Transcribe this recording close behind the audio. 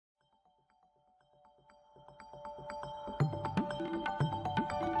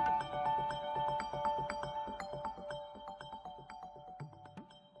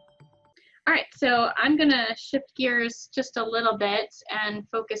So I'm going to shift gears just a little bit and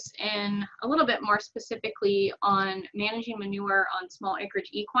focus in a little bit more specifically on managing manure on small acreage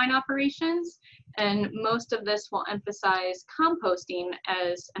equine operations. And most of this will emphasize composting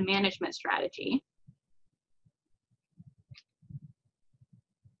as a management strategy.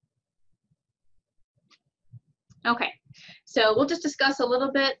 Okay, so we'll just discuss a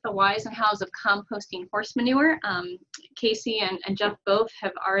little bit the whys and hows of composting horse manure. Casey and Jeff both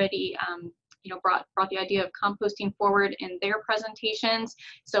have already brought the idea of composting forward in their presentations.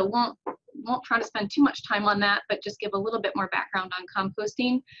 So won't try to spend too much time on that, but just give a little bit more background on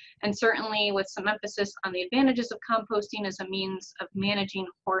composting, and certainly with some emphasis on the advantages of composting as a means of managing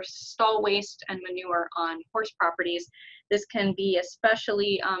horse stall waste and manure on horse properties. This can be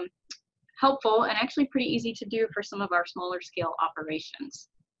especially helpful and actually pretty easy to do for some of our smaller scale operations.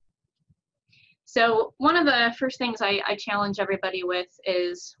 So one of the first things I challenge everybody with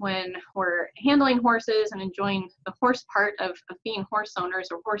is when we're handling horses and enjoying the horse part of being horse owners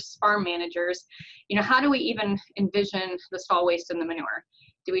or horse farm managers, how do we even envision the stall waste and the manure?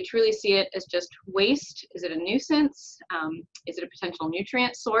 Do we truly see it as just waste? Is it a nuisance? Is it a potential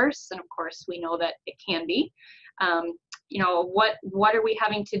nutrient source? And of course, we know that it can be. What are we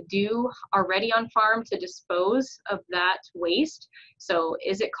having to do already on farm to dispose of that waste? So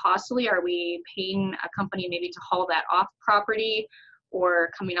is it costly? Are we paying a company maybe to haul that off property, or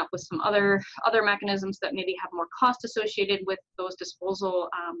coming up with some other mechanisms that maybe have more cost associated with those disposal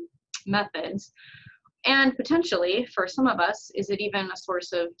methods? And potentially, for some of us, is it even a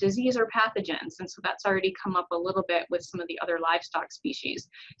source of disease or pathogens? And so that's already come up a little bit with some of the other livestock species.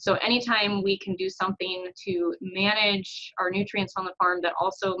 So anytime we can do something to manage our nutrients on the farm that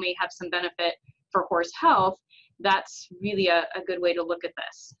also may have some benefit for horse health, that's really a good way to look at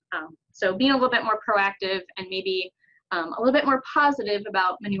this. So being a little bit more proactive and maybe a little bit more positive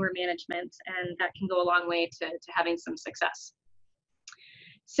about manure management, and that can go a long way to having some success.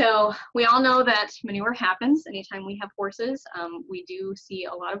 So we all know that manure happens anytime we have horses. We do see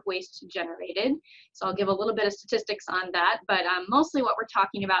a lot of waste generated. So I'll give a little bit of statistics on that, but mostly what we're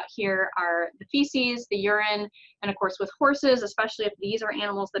talking about here are the feces, the urine, and of course with horses, especially if these are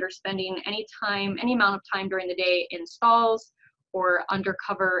animals that are spending any amount of time during the day in stalls or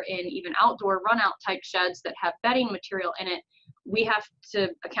undercover in even outdoor run-out type sheds that have bedding material in it, we have to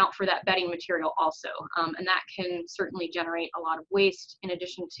account for that bedding material also. And that can certainly generate a lot of waste in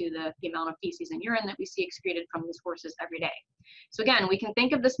addition to the amount of feces and urine that we see excreted from these horses every day. So again, we can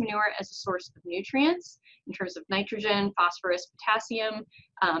think of this manure as a source of nutrients in terms of nitrogen, phosphorus, potassium.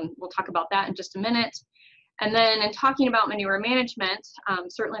 We'll talk about that in just a minute. And then in talking about manure management,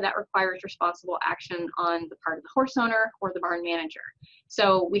 certainly that requires responsible action on the part of the horse owner or the barn manager.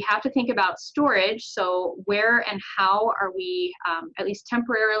 So we have to think about storage. So where and how are we, at least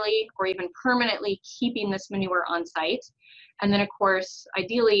temporarily or even permanently, keeping this manure on site? And then of course,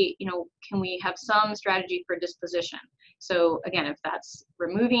 ideally, can we have some strategy for disposition? So again, if that's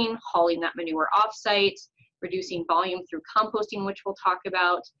removing, hauling that manure off site, reducing volume through composting, which we'll talk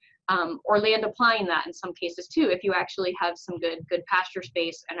about, or land applying that in some cases too, if you actually have some good pasture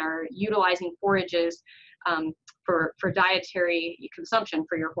space and are utilizing forages for dietary consumption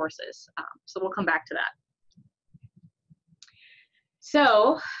for your horses. So we'll come back to that.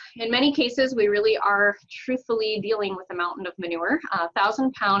 So in many cases, we really are truthfully dealing with a mountain of manure.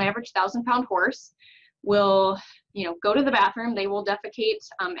 Average 1,000-pound horse will go to the bathroom. They will defecate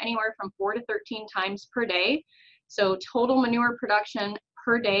anywhere from 4 to 13 times per day. So total manure production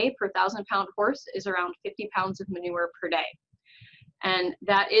per day per 1,000-pound horse is around 50 pounds of manure per day. And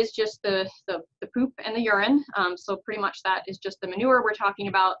that is just the poop and the urine. So pretty much that is just the manure we're talking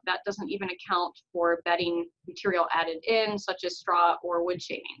about. That doesn't even account for bedding material added in, such as straw or wood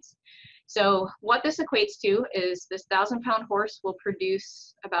shavings. So what this equates to is this 1,000-pound horse will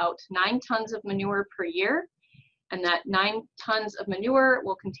produce about 9 tons of manure per year. And that 9 tons of manure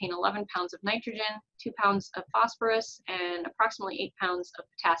will contain 11 pounds of nitrogen, 2 pounds of phosphorus, and approximately 8 pounds of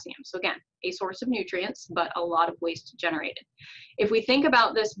potassium. So again, a source of nutrients, but a lot of waste generated. If we think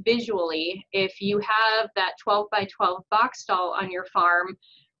about this visually, if you have that 12 by 12 box stall on your farm,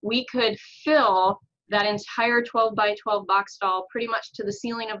 we could fill that entire 12 by 12 box stall pretty much to the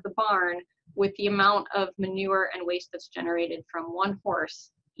ceiling of the barn with the amount of manure and waste that's generated from one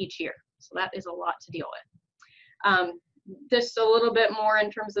horse each year. So that is a lot to deal with. Just a little bit more in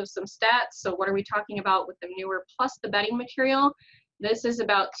terms of some stats. So what are we talking about with the manure plus the bedding material? This is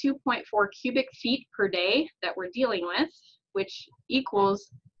about 2.4 cubic feet per day that we're dealing with, which equals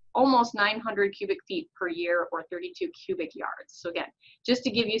almost 900 cubic feet per year, or 32 cubic yards. So again, just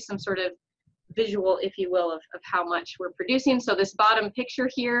to give you some sort of visual, if you will, of how much we're producing. So this bottom picture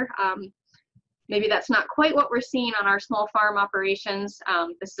here Maybe that's not quite what we're seeing on our small farm operations.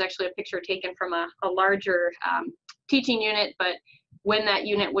 This is actually a picture taken from a larger teaching unit, but when that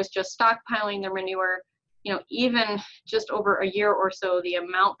unit was just stockpiling their manure, you know, even just over a year or so, the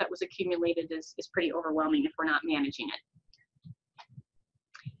amount that was accumulated is pretty overwhelming if we're not managing it.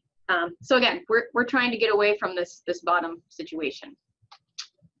 So again, we're trying to get away from this bottom situation.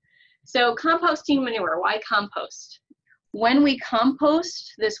 So composting manure, why compost? When we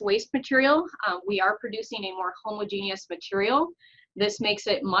compost this waste material, we are producing a more homogeneous material. This makes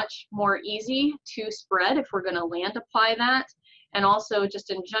it much more easy to spread if we're going to land apply that. And also just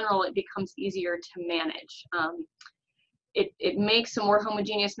in general, it becomes easier to manage. It makes a more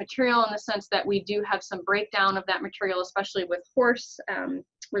homogeneous material in the sense that we do have some breakdown of that material, especially with horse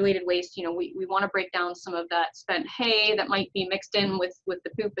related waste. You know, we want to break down some of that spent hay that might be mixed in with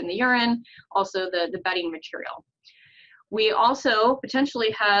the poop and the urine, also the bedding material. We also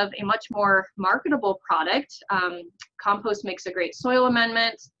potentially have a much more marketable product. Compost makes a great soil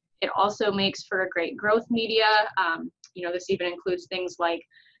amendment. It also makes for a great growth media. You know, this even includes things like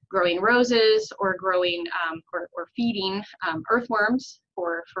growing roses or growing or feeding earthworms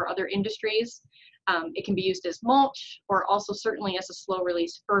for other industries. It can be used as mulch or also certainly as a slow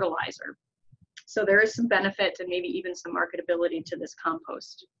release fertilizer. So there is some benefit and maybe even some marketability to this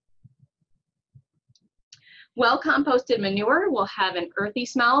compost. Well composted manure will have an earthy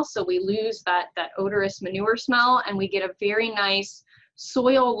smell, so we lose that odorous manure smell, and we get a very nice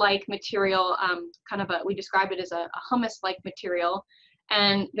soil-like material, we describe it as a humus-like material.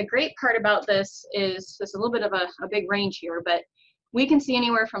 And the great part about this is there's a little bit of a big range here, but we can see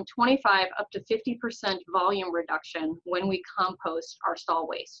anywhere from 25 up to 50% volume reduction when we compost our stall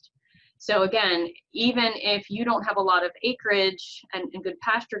waste. So again, even if you don't have a lot of acreage and good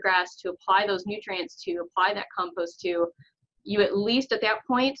pasture grass to apply those nutrients to, apply that compost to, you at least at that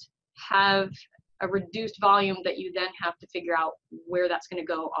point have a reduced volume that you then have to figure out where that's going to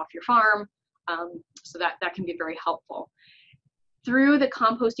go off your farm. So that can be very helpful. Through the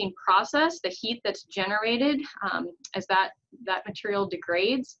composting process, the heat that's generated as that material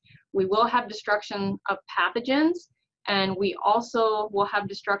degrades, we will have destruction of pathogens, and we also will have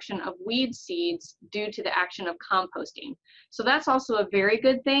destruction of weed seeds due to the action of composting. So that's also a very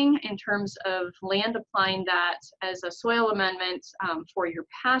good thing in terms of land applying that as a soil amendment for your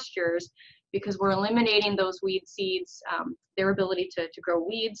pastures, because we're eliminating those weed seeds, their ability to grow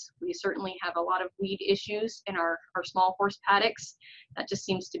weeds. We certainly have a lot of weed issues in our small horse paddocks. That just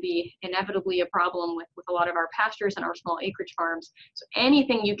seems to be inevitably a problem with a lot of our pastures and our small acreage farms. So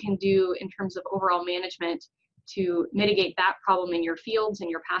anything you can do in terms of overall management to mitigate that problem in your fields and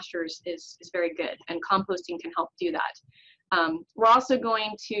your pastures is very good, and composting can help do that. We're also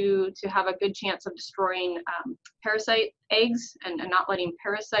going to have a good chance of destroying parasite eggs and not letting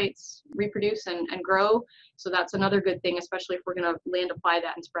parasites reproduce and grow. So that's another good thing, especially if we're going to land apply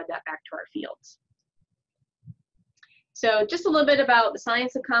that and spread that back to our fields. So just a little bit about the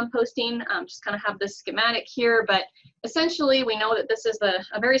science of composting, just kind of have this schematic here, but essentially we know that this is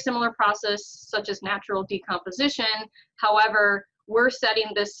a very similar process such as natural decomposition. However, we're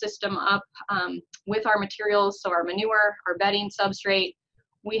setting this system up with our materials, so our manure, our bedding, substrate.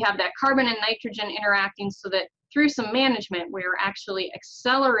 We have that carbon and nitrogen interacting so that through some management, we're actually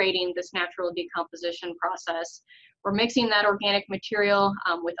accelerating this natural decomposition process. We're mixing that organic material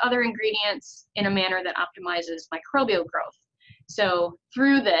with other ingredients in a manner that optimizes microbial growth. So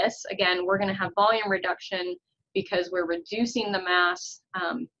through this, again, we're going to have volume reduction because we're reducing the mass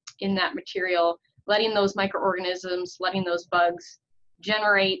in that material, letting those microorganisms, letting those bugs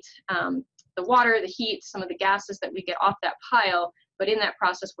generate the water, the heat, some of the gases that we get off that pile, but in that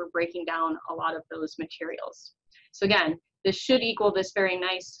process, we're breaking down a lot of those materials. So again, this should equal this very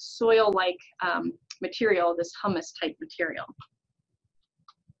nice soil-like material, this humus type material.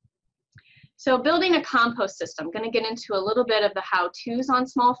 So building a compost system, I'm going to get into a little bit of the how-tos on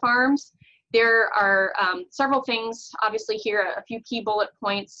small farms. There are several things, obviously here, a few key bullet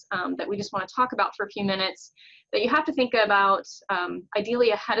points that we just want to talk about for a few minutes that you have to think about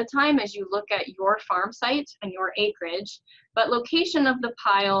ideally ahead of time as you look at your farm site and your acreage. But location of the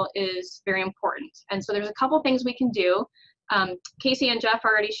pile is very important. And so there's a couple things we can do. Casey and Jeff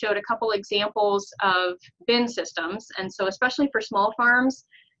already showed a couple examples of bin systems. And so especially for small farms,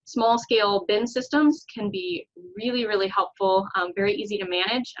 small scale bin systems can be really, really helpful, very easy to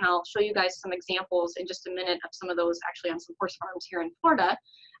manage. And I'll show you guys some examples in just a minute of some of those actually on some horse farms here in Florida.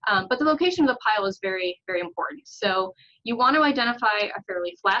 But the location of the pile is very, very important. So you want to identify a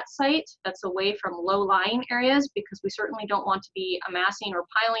fairly flat site that's away from low-lying areas, because we certainly don't want to be amassing or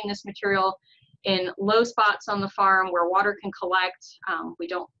piling this material in low spots on the farm where water can collect. We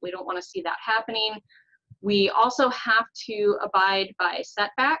don't want to see that happening. We also have to abide by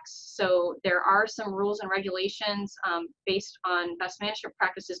setbacks. So there are some rules and regulations based on best management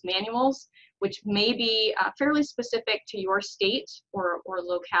practices manuals, which may be fairly specific to your state or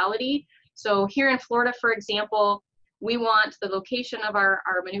locality. So here in Florida, for example, we want the location of our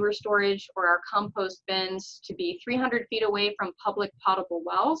manure storage or our compost bins to be 300 feet away from public potable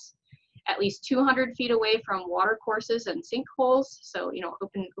wells, at least 200 feet away from water courses and sinkholes, so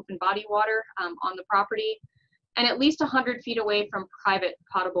open body water on the property, and at least 100 feet away from private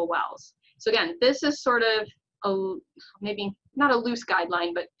potable wells. So again, this is sort of maybe not a loose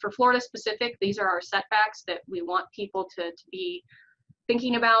guideline, but for Florida specific, these are our setbacks that we want people to be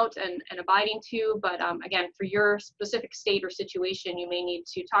thinking about and abiding to. But again, for your specific state or situation, you may need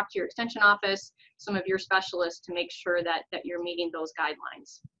to talk to your extension office, some of your specialists, to make sure that you're meeting those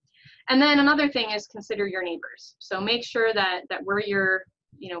guidelines. And then another thing is consider your neighbors. So make sure that where you're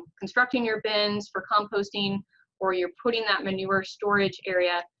constructing your bins for composting, or you're putting that manure storage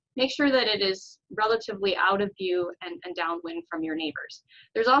area, make sure that it is relatively out of view and downwind from your neighbors.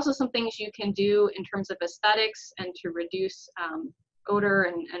 There's also some things you can do in terms of aesthetics and to reduce odor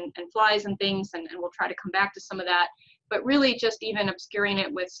and flies and things, and we'll try to come back to some of that, but really just even obscuring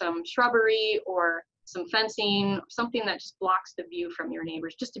it with some shrubbery or some fencing, something that just blocks the view from your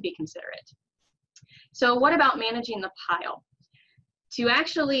neighbors, just to be considerate. So what about managing the pile? To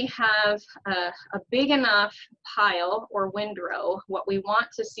actually have a big enough pile or windrow, what we want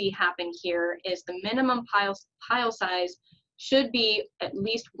to see happen here is the minimum pile size should be at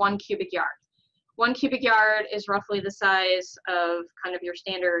least 1 cubic yard. 1 cubic yard is roughly the size of kind of your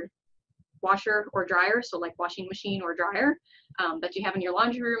standard washer or dryer, so like washing machine or dryer that you have in your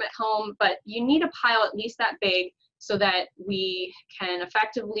laundry room at home. But you need a pile at least that big so that we can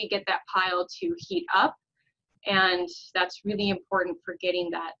effectively get that pile to heat up, and that's really important for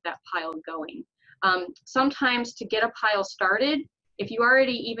getting that pile going. Sometimes to get a pile started, if you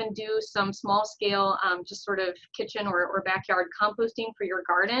already even do some small scale just sort of kitchen or backyard composting for your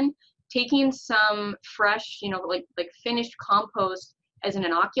garden, taking some fresh, like finished compost as an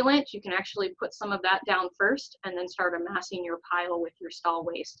inoculant, you can actually put some of that down first and then start amassing your pile with your stall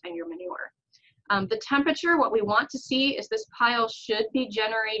waste and your manure. The temperature, what we want to see is this pile should be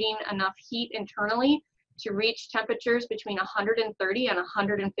generating enough heat internally to reach temperatures between 130 and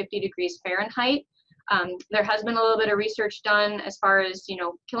 150 degrees Fahrenheit. There has been a little bit of research done as far as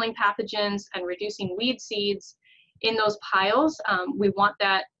killing pathogens and reducing weed seeds in those piles. We want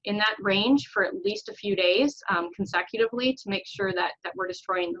that in that range for at least a few days consecutively to make sure that we're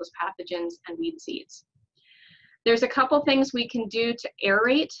destroying those pathogens and weed seeds. There's a couple things we can do to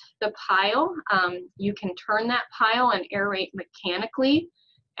aerate the pile. You can turn that pile and aerate mechanically.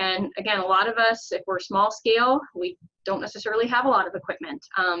 And again, a lot of us, if we're small scale, we don't necessarily have a lot of equipment.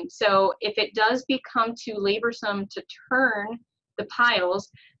 So if it does become too laborsome to turn the piles,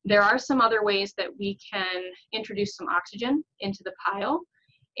 there are some other ways that we can introduce some oxygen into the pile.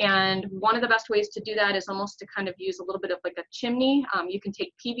 And one of the best ways to do that is almost to kind of use a little bit of like a chimney. You can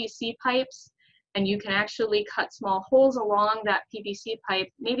take PVC pipes and you can actually cut small holes along that PVC pipe,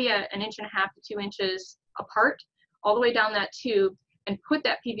 maybe an 1.5 to 2 inches apart, all the way down that tube, and put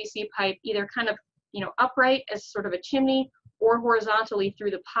that PVC pipe either kind of upright as sort of a chimney or horizontally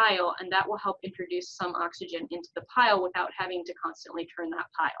through the pile, and that will help introduce some oxygen into the pile without having to constantly turn that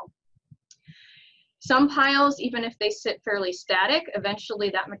pile. Some piles, even if they sit fairly static,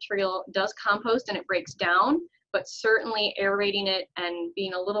 eventually that material does compost and it breaks down, but certainly aerating it and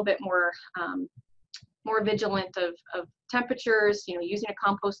being a little bit more more vigilant of temperatures, using a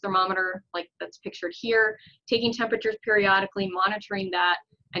compost thermometer like that's pictured here, taking temperatures periodically, monitoring that,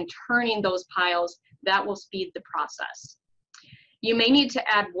 and turning those piles, that will speed the process. You may need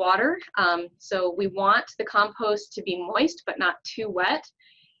to add water. So we want the compost to be moist, but not too wet.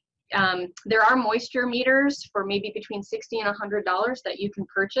 There are moisture meters for maybe between $60 and $100 that you can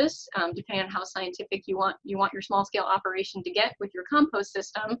purchase, depending on how scientific you want your small scale operation to get with your compost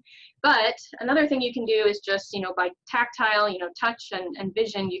system. But another thing you can do is just, by tactile, touch and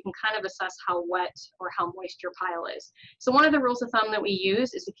vision, you can kind of assess how wet or how moist your pile is. So one of the rules of thumb that we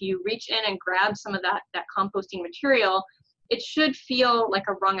use is if you reach in and grab some of that composting material, it should feel like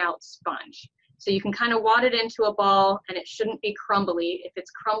a wrung out sponge. So you can kind of wad it into a ball and it shouldn't be crumbly. If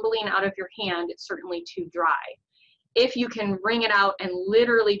it's crumbling out of your hand, it's certainly too dry. If you can wring it out and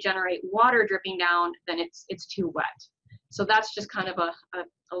literally generate water dripping down, then it's too wet. So that's just kind of a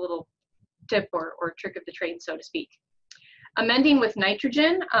little tip or trick of the trade, so to speak. Amending with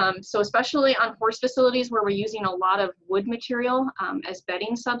nitrogen, so especially on horse facilities where we're using a lot of wood material as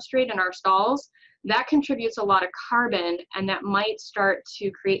bedding substrate in our stalls, that contributes a lot of carbon, and that might start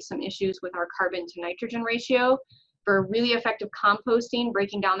to create some issues with our carbon to nitrogen ratio. For really effective composting,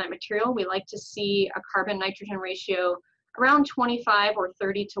 breaking down that material, we like to see a carbon nitrogen ratio around 25 or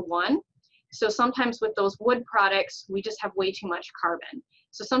 30 to 1. So sometimes with those wood products, we just have way too much carbon.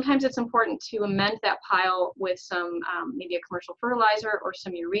 So sometimes it's important to amend that pile with some, maybe a commercial fertilizer or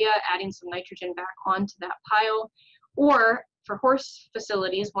some urea, adding some nitrogen back onto that pile. Or for horse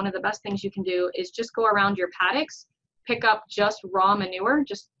facilities, one of the best things you can do is just go around your paddocks, pick up just raw manure,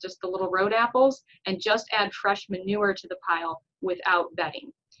 just the little road apples, and just add fresh manure to the pile without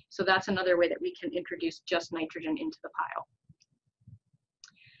bedding. So that's another way that we can introduce just nitrogen into the pile.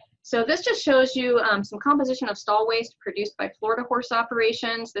 So this just shows you some composition of stall waste produced by Florida horse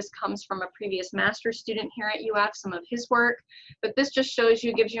operations. This comes from a previous master's student here at UF, some of his work. But this just shows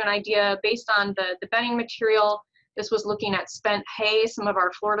you, gives you an idea based on the bedding material. This was looking at spent hay. Some of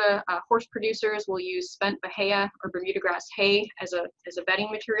our Florida horse producers will use spent bahia or Bermuda grass hay as a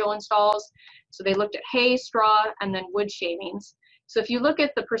bedding material in stalls. So they looked at hay, straw, and then wood shavings. So if you look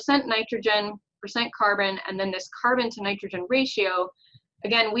at the percent nitrogen, percent carbon, and then this carbon to nitrogen ratio,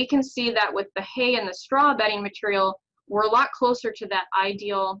 again, we can see that with the hay and the straw bedding material, we're a lot closer to that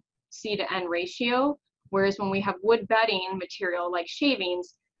ideal C to N ratio, whereas when we have wood bedding material like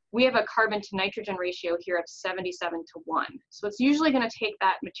shavings, we have a carbon to nitrogen ratio here of 77 to 1. So it's usually going to take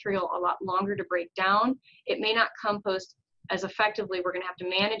that material a lot longer to break down. It may not compost as effectively. We're going to have to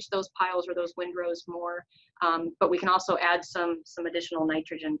manage those piles or those windrows more, but we can also add some additional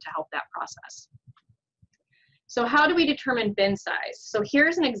nitrogen to help that process. So how do we determine bin size? So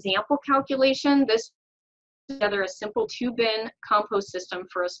here's an example calculation. This is together a simple 2-bin compost system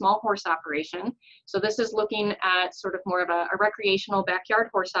for a small horse operation. So this is looking at sort of more of a recreational backyard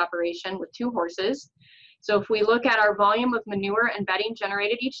horse operation with 2 horses. So if we look at our volume of manure and bedding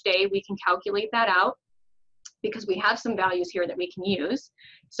generated each day, we can calculate that out because we have some values here that we can use.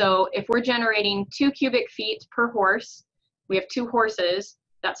 So if we're generating 2 cubic feet per horse, we have 2 horses,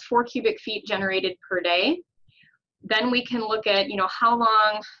 that's 4 cubic feet generated per day. Then we can look at,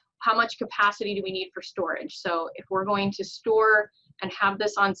 how much capacity do we need for storage? So if we're going to store and have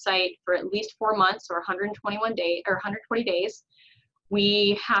this on site for at least 4 months or 120 days,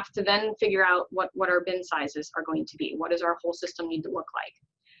 we have to then figure out what our bin sizes are going to be. What does our whole system need to look like?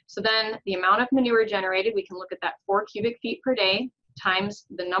 So then the amount of manure generated, we can look at that 4 cubic feet per day times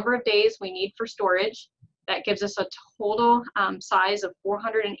the number of days we need for storage. That gives us a total size of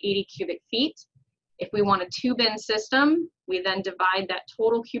 480 cubic feet. If we want a 2-bin system, we then divide that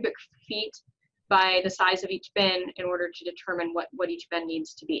total cubic feet by the size of each bin in order to determine what each bin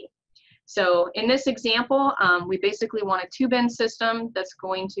needs to be. So in this example, we basically want a 2-bin system that's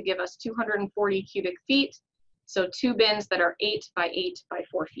going to give us 240 cubic feet. So 2 bins that are 8 by 8 by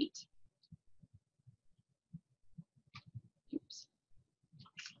 4 feet. Oops.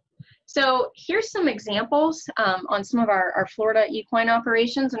 So here's some examples on some of our Florida equine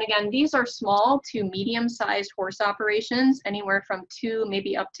operations. And again, these are small to medium-sized horse operations, anywhere from 2,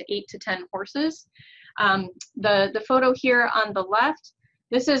 maybe up to 8 to 10 horses. The photo here on the left,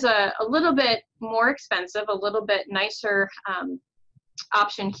 this is a little bit more expensive, a little bit nicer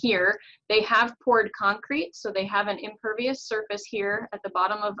option here. They have poured concrete, so they have an impervious surface here at the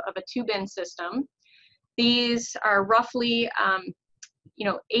bottom of a 2-bin system. These are roughly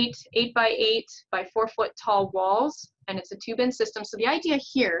 8 by 8 by 4 foot tall walls, and it's a 2-bin system. So the idea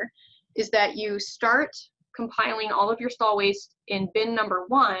here is that you start compiling all of your stall waste in bin number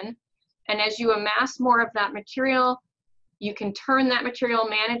 1, and as you amass more of that material, you can turn that material,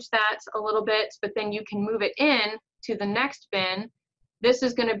 manage that a little bit, but then you can move it in to the next bin. This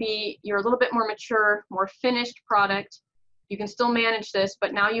is going to be your little bit more mature, more finished product. You can still manage this,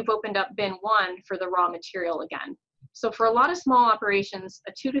 but now you've opened up bin 1 for the raw material again. So for a lot of small operations,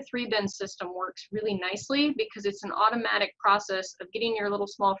 a 2 to 3 bin system works really nicely because it's an automatic process of getting your little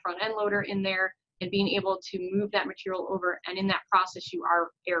small front end loader in there and being able to move that material over, and in that process you are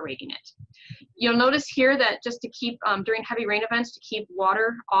aerating it. You'll notice here that just to keep, during heavy rain events, to keep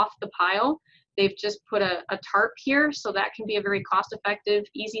water off the pile, they've just put a tarp here, so that can be a very cost-effective,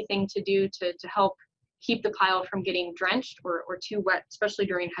 easy thing to do to help keep the pile from getting drenched or too wet, especially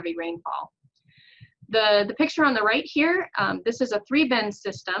during heavy rainfall. The picture on the right here, this is a 3-bin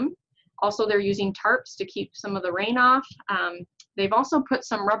system. Also, they're using tarps to keep some of the rain off. They've also put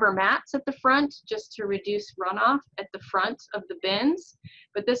some rubber mats at the front just to reduce runoff at the front of the bins.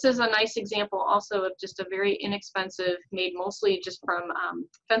 But this is a nice example also of just a very inexpensive, made mostly just from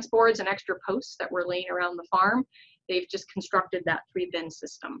fence boards and extra posts that were laying around the farm. they've just constructed that 3-bin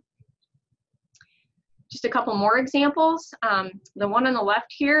system. Just a couple more examples. The one on the left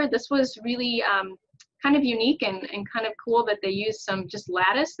here, this was really kind of unique and kind of cool that they used some just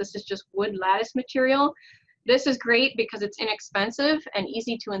lattice. This is just wood lattice material. This is great because it's inexpensive and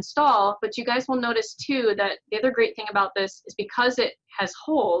easy to install, but you guys will notice too that the other great thing about this is because it has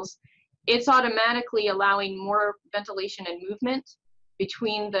holes, it's automatically allowing more ventilation and movement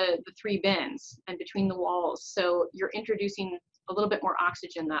between the 3 bins and between the walls. So you're introducing a little bit more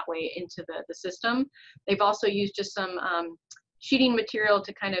oxygen that way into the system. They've also used just some sheeting material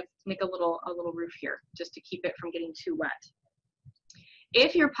to kind of make a little roof here, just to keep it from getting too wet.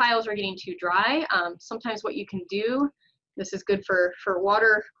 If your piles are getting too dry, sometimes what you can do, this is good for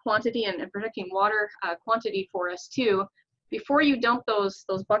water quantity and protecting water quantity for us too. Before you dump those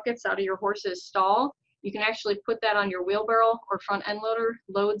buckets out of your horse's stall, you can actually put that on your wheelbarrow or front end loader,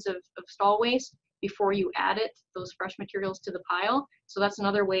 loads of stall waste, before you add those fresh materials to the pile. So that's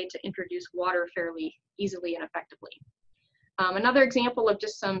another way to introduce water fairly easily and effectively. Another example of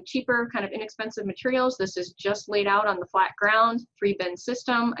just some cheaper, kind of inexpensive materials. This is just laid out on the flat ground, 3-bin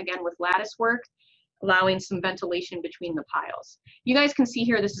system, again with lattice work, allowing some ventilation between the piles. You guys can see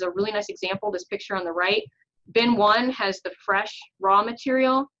here, this is a really nice example, this picture on the right. Bin 1 has the fresh raw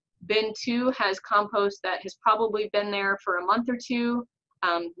material. Bin 2 has compost that has probably been there for a month or two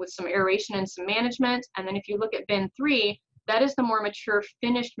with some aeration and some management. And then if you look at bin 3, that is the more mature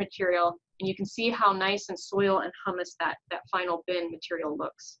finished material, and you can see how nice and soil and humus that final bin material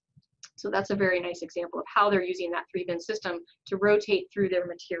looks. So that's a very nice example of how they're using that 3-bin system to rotate through their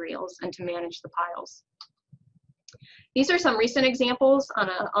materials and to manage the piles. These are some recent examples on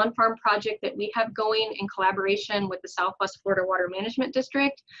an on-farm project that we have going in collaboration with the Southwest Florida Water Management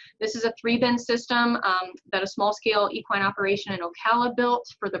District. This is a 3-bin system that a small-scale equine operation in Ocala built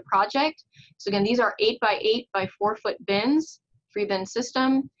for the project. So again, these are 8 by 8 by 4-foot bins, 3-bin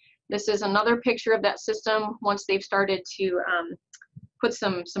system. This is another picture of that system once they've started to put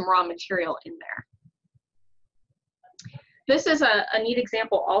some raw material in there. This is a neat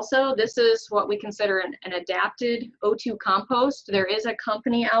example also. This is what we consider an adapted O2 compost. There is a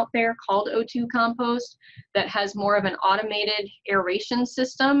company out there called O2 Compost that has more of an automated aeration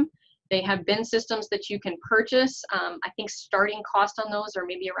system. They have bin systems that you can purchase. I think starting cost on those are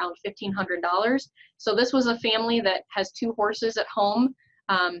maybe around $1,500. So this was a family that has 2 horses at home.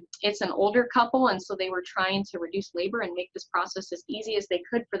 It's an older couple, and so they were trying to reduce labor and make this process as easy as they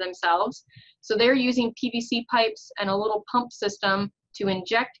could for themselves. So they're using PVC pipes and a little pump system to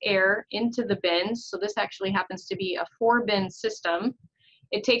inject air into the bins. So this actually happens to be a 4-bin system.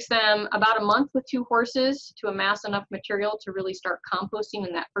 It takes them about a month with 2 horses to amass enough material to really start composting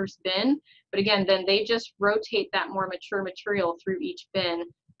in that first bin. But again, then they just rotate that more mature material through each bin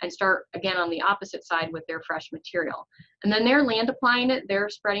and start again on the opposite side with their fresh material. And then they're land applying it, they're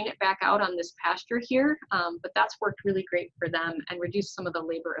spreading it back out on this pasture here, but that's worked really great for them and reduced some of the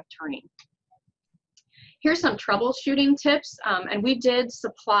labor of turning. Here's some troubleshooting tips, and we did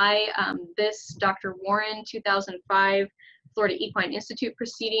supply this Dr. Warren 2005 Florida Equine Institute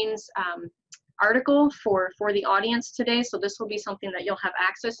Proceedings article for the audience today, so this will be something that you'll have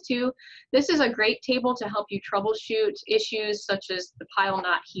access to. This is a great table to help you troubleshoot issues such as the pile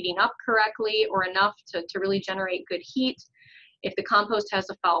not heating up correctly or enough to really generate good heat, if the compost has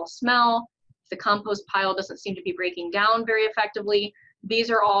a foul smell, if the compost pile doesn't seem to be breaking down very effectively. These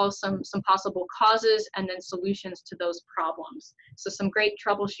are all some possible causes and then solutions to those problems. So some great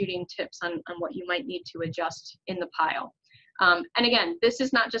troubleshooting tips on what you might need to adjust in the pile. And again, this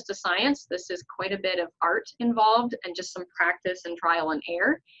is not just a science, this is quite a bit of art involved and just some practice and trial and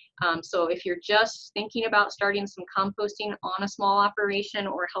error. So if you're just thinking about starting some composting on a small operation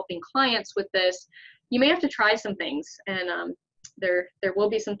or helping clients with this, you may have to try some things. And there will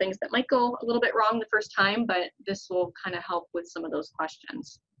be some things that might go a little bit wrong the first time, but this will kind of help with some of those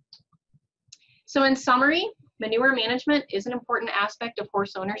questions. So in summary, manure management is an important aspect of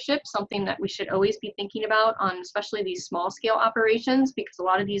horse ownership, something that we should always be thinking about on especially these small scale operations, because a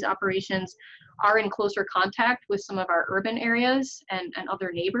lot of these operations are in closer contact with some of our urban areas and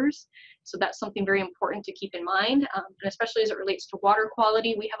other neighbors. So that's something very important to keep in mind, and especially as it relates to water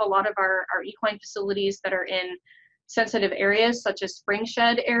quality. We have a lot of our equine facilities that are in sensitive areas such as spring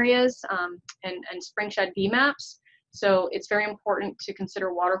shed areas and spring shed VMAPs. So it's very important to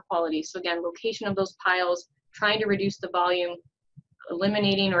consider water quality. So again, location of those piles, trying to reduce the volume,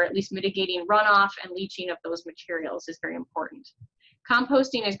 eliminating or at least mitigating runoff and leaching of those materials is very important.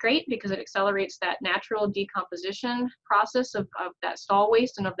 Composting is great because it accelerates that natural decomposition process of that stall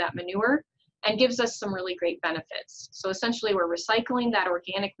waste and of that manure and gives us some really great benefits. So essentially we're recycling that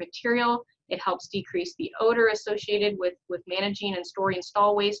organic material It helps decrease the odor associated with managing and storing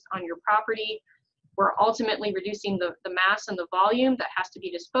stall waste on your property. We're ultimately reducing the mass and the volume that has to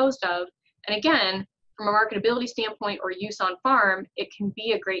be disposed of. And again, from a marketability standpoint or use on farm, it can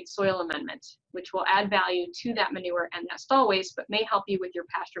be a great soil amendment, which will add value to that manure and that stall waste, but may help you with your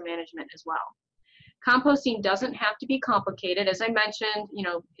pasture management as well. Composting doesn't have to be complicated. As I mentioned,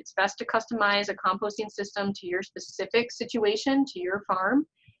 it's best to customize a composting system to your specific situation, to your farm,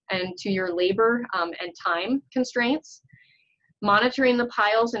 and to your labor and time constraints. Monitoring the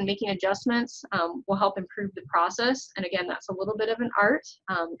piles and making adjustments will help improve the process. And again, that's a little bit of an art.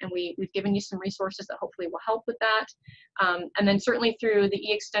 And we've given you some resources that hopefully will help with that. And then certainly through the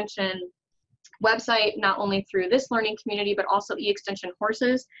e-extension website, not only through this learning community, but also e-extension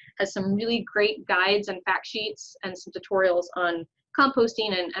horses has some really great guides and fact sheets and some tutorials on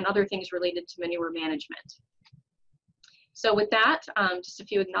composting and other things related to manure management. So with that, just a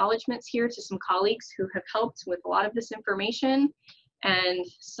few acknowledgments here to some colleagues who have helped with a lot of this information and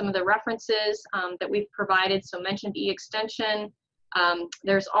some of the references that we've provided. So mentioned e-extension.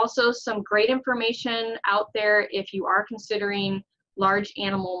 There's also some great information out there if you are considering large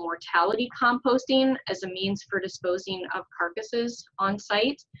animal mortality composting as a means for disposing of carcasses on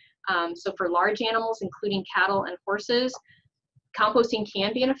site. So for large animals, including cattle and horses, composting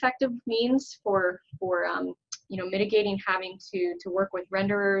can be an effective means for mitigating having to work with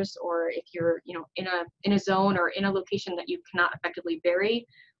renderers, or if you're in a zone or in a location that you cannot effectively bury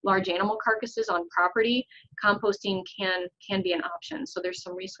large animal carcasses on property, composting can be an option. So there's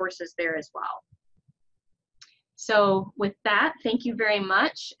some resources there as well. So with that, thank you very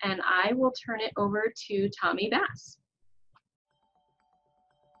much, and I will turn it over to Tommy Bass.